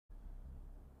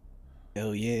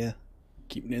Hell yeah.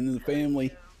 Keeping it in the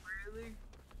family. Really?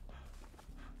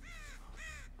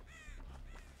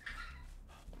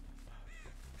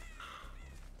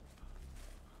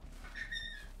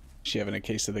 She having a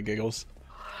case of the giggles.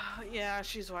 Yeah,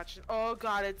 she's watching. Oh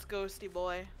god, it's Ghosty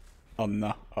Boy. Oh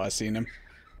no. Oh, I seen him.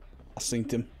 I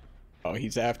synced him. Oh,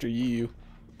 he's after you.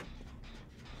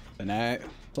 Thanat.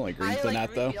 It's only green I like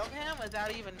Thanat though. revealed him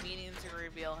without even meaning to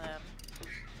reveal him.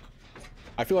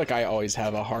 I feel like I always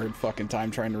have a hard fucking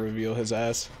time trying to reveal his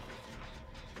ass.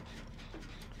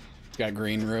 He's got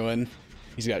green ruin.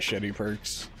 He's got shitty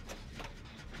perks.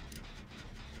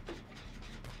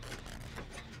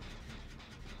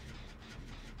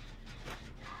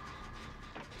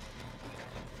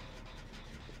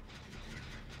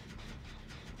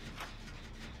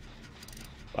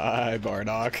 Bye,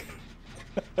 Bardock.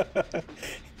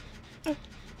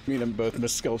 Me and him both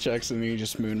miss skill checks and he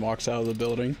just moonwalks out of the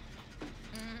building.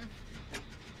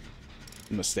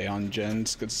 I'm gonna stay on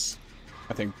gens because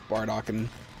I think Bardock and...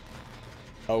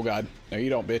 Oh god. No, you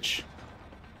don't, bitch.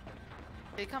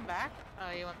 Did he come back?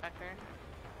 Oh, you went back there.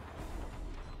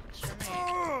 It's for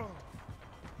me.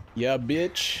 Yeah,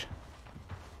 bitch.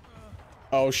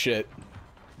 Oh shit.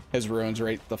 His ruin's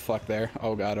right the fuck there.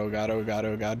 Oh god, oh god, oh god,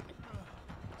 oh god.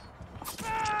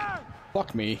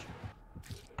 Fuck me.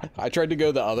 I tried to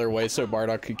go the other way so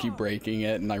Bardock could keep breaking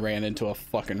it, and I ran into a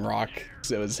fucking rock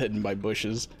because it was hidden by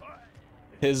bushes.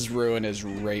 His ruin is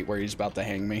right where he's about to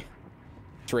hang me.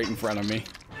 It's right in front of me.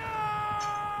 No.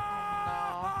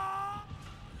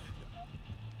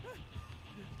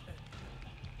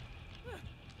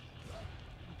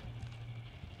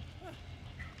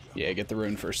 Yeah, get the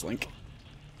ruin first, Link.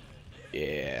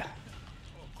 Yeah.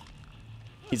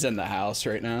 He's in the house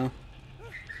right now.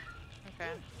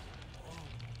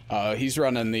 Okay. He's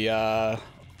running the,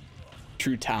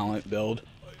 True Talent build.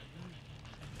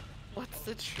 What's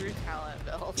the true talent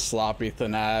build? Sloppy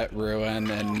Thanat, Ruin,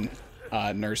 and,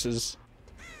 Nurses.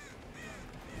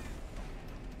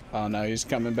 Oh no, he's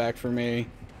coming back for me.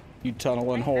 You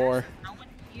tunneling whore. No one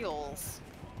heals.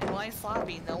 Why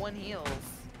sloppy? No one heals.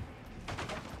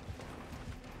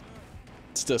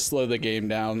 It's to slow the game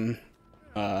down,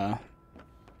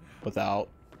 without,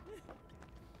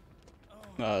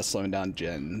 slowing down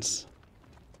gens.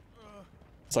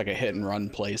 It's like a hit and run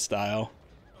play style.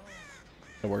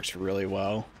 It works really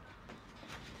well.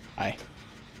 Hi.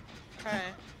 Okay.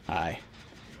 Hi.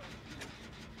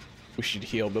 We should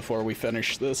heal before we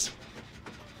finish this.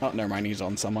 Oh, never mind, he's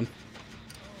on someone.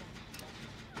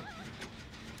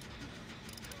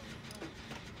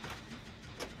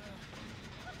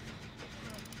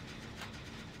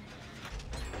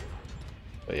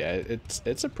 But yeah,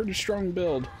 it's a pretty strong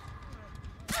build.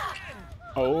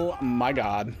 Oh my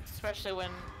god. Especially when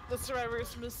the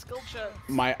survivors miss skill checks.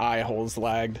 My eye holes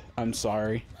lagged. I'm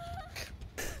sorry.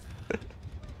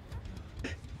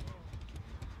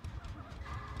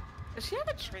 Does she have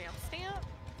a tramp stamp?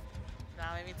 No,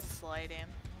 maybe it's sliding.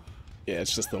 Yeah,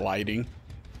 it's just the lighting.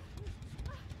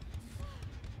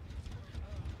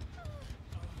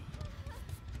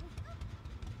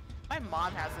 My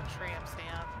mom has a tramp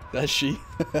stamp. Does she?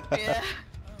 Yeah. I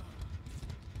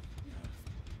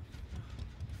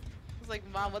was like,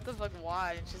 Mom, what the fuck,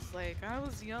 why? And she's like, I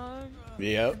was young.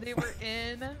 Yep. And they were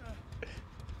in.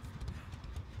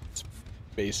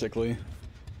 Basically.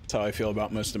 That's how I feel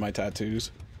about most of my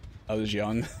tattoos. I was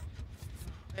young.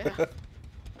 Yeah.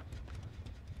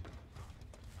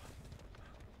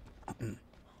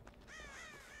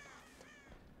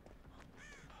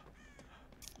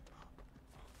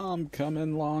 I'm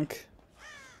coming, Lonk.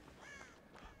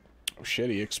 Oh shit,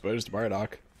 he exposed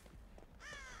Bardock.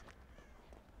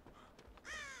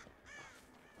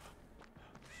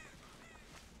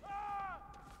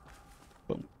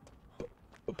 Boom. Boop,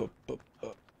 boop, boop,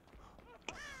 boop.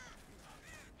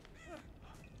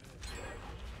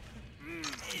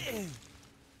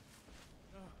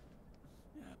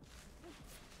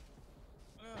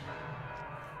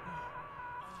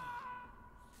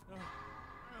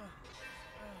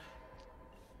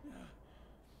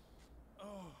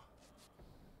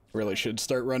 Really should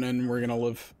start running. We're gonna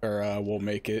live, or we'll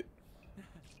make it.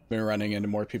 Been running into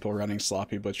more people running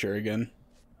Sloppy Butcher again.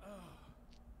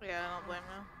 Yeah, I don't blame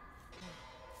them.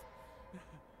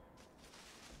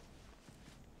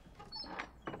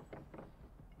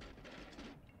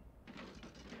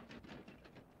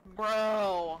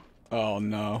 Bro. Oh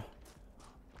no.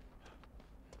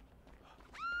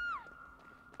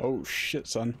 Oh shit,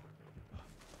 son.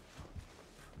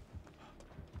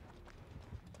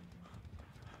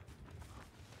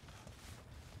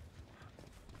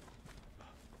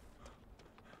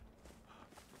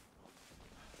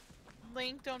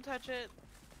 Link, don't touch it.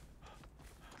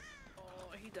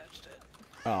 touched it.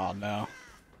 Oh no.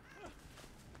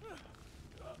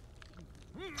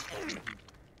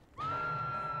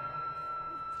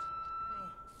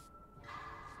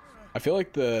 I feel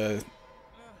like the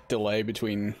delay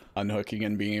between unhooking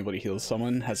and being able to heal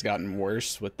someone has gotten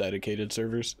worse with dedicated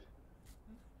servers.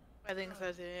 I think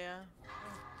so too, yeah.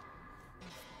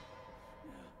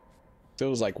 So it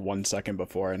was like 1 second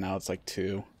before, and now it's like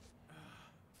 2.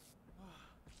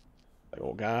 Like,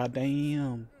 oh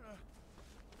goddamn.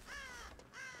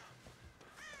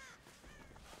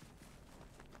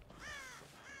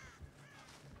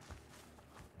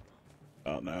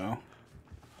 Oh no.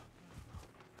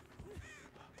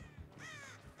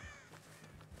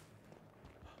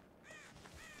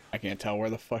 I can't tell where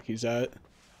the fuck he's at.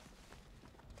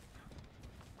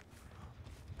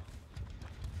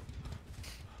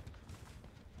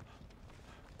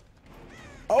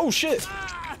 Oh shit!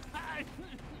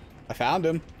 I found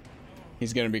him.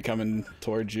 He's gonna be coming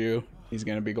towards you. He's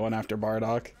gonna be going after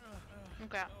Bardock.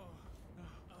 Okay.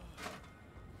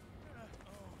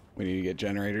 We need to get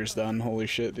generators done. Holy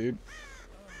shit, dude.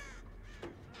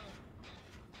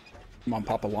 Come on,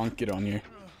 Papa Lonk, get on here.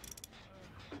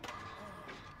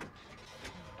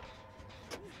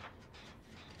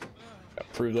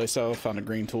 Prove thyself. Found a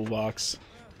green toolbox.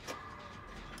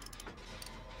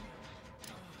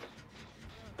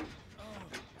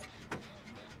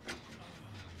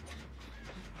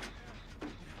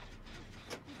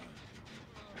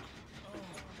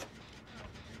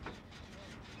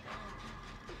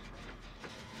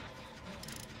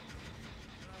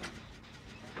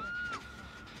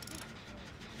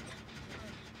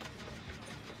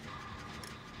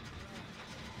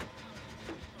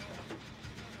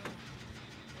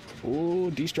 Ooh,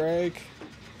 D-strike.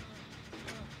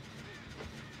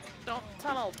 Don't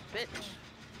tunnel, bitch.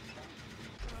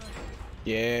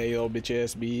 Yeah, you little bitch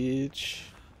ass bitch.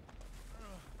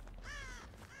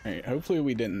 Alright, hopefully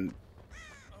we didn't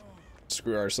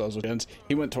screw ourselves with guns.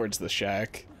 He went towards the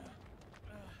shack.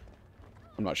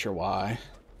 I'm not sure why.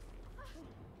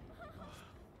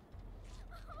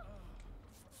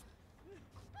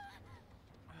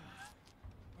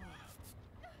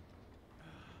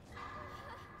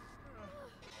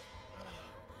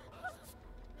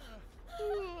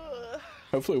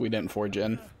 Hopefully we didn't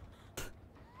 4-gen.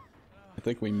 I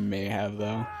think we may have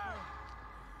though.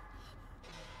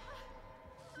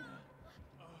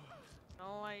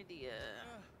 No idea.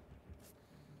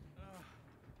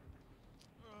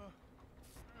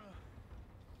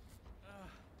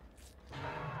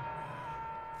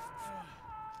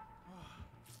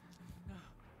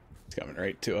 It's coming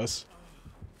right to us.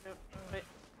 Yep. Wait.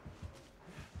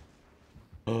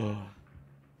 Oh.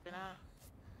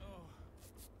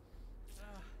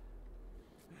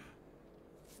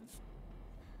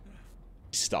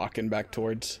 Stalking back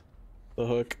towards the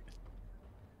hook.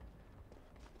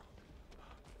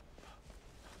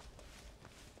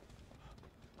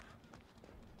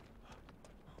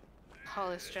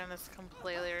 Holy Stren is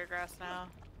completely regressed now.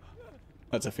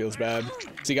 That's it, feels bad.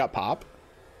 Has he got pop?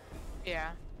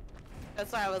 Yeah.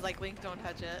 That's why I was like, Link, don't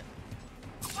touch it.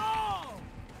 Oh!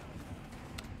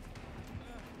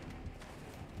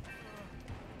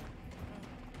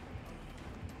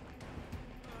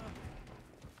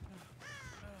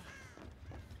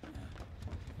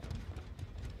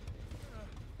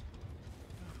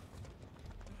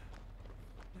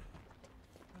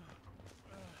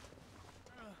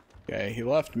 Okay, he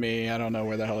left me. I don't know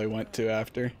where the hell he went to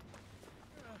after.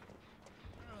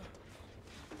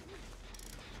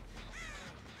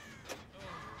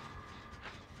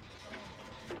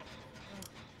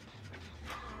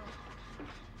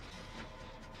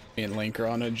 Me and Link are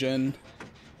on a gen.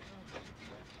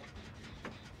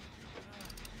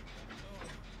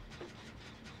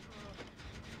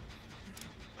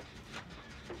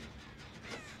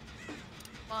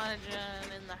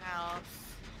 Monogen in the house.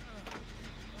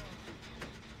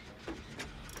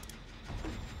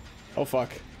 Oh fuck.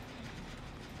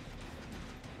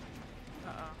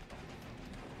 Uh-oh.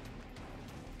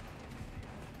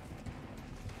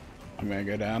 I'm gonna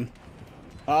go down.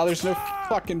 Oh, there's no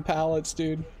fucking pallets,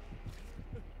 dude.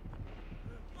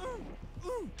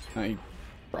 I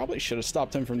probably should have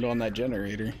stopped him from doing that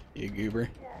generator, you goober.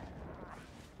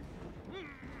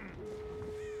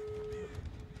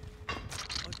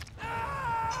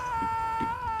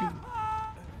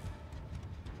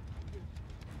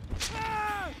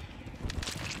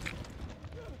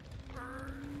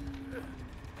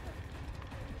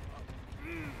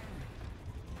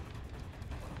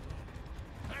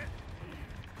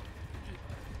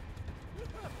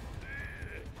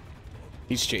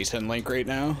 He's chasing Link right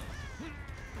now.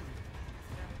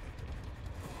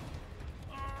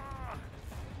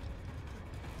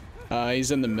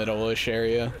 He's in the middle-ish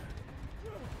area.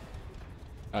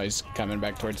 Oh, he's coming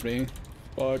back towards me.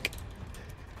 Fuck.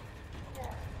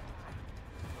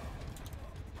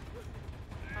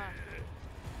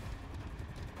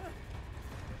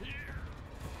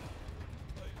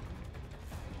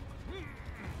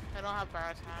 I don't have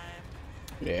borrow time.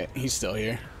 Yeah, he's still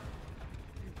here.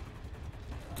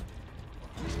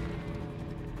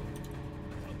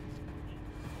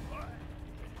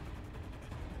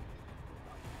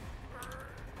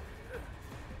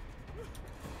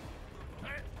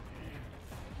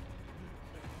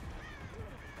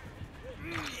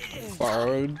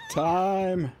 Borrowed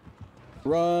time.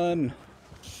 Run.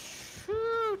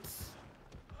 Shoot.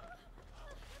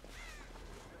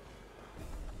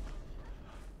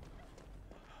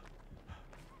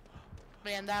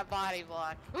 Man, that body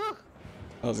block. Whew.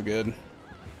 That was good.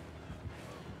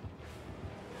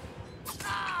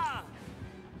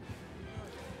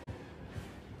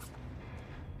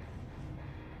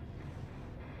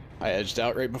 I edged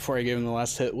out right before I gave him the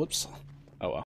last hit. Whoops.